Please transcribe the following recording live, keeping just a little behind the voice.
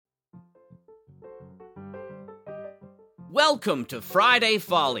Welcome to Friday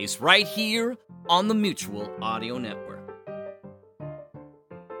Follies, right here on the Mutual Audio Network.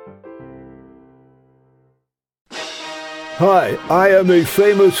 Hi, I am a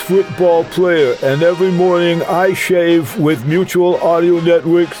famous football player, and every morning I shave with Mutual Audio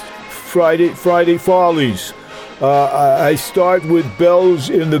Network's Friday Follies. I start with Bells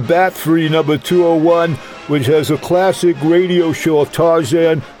in the Bat Free number 201, which has a classic radio show of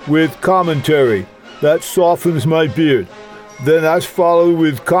Tarzan with commentary. That softens my beard. Then that's followed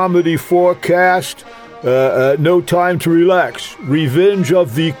with Comedy Forecast, No Time to Relax, Revenge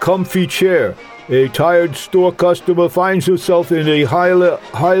of the Comfy Chair. A tired store customer finds himself in a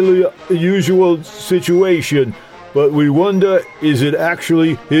highly unusual situation, but we wonder, is it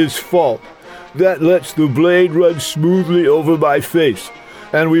actually his fault? That lets the blade run smoothly over my face.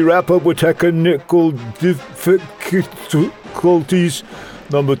 And we wrap up with Technical Difficulties,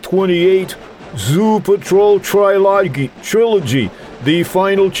 number 28, Zoo Patrol Trilogy, the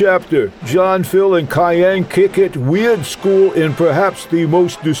final chapter. John, Phil, and Cayenne kick it weird school in perhaps the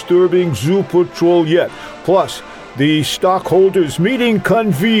most disturbing Zoo Patrol yet. Plus, the stockholders meeting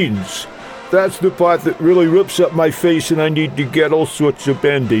convenes. That's the part that really rips up my face and I need to get all sorts of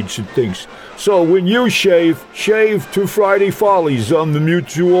band-aids and things. So when you shave to Friday Follies on the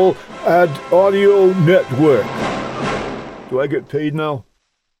Mutual Audio Network. Do I get paid now?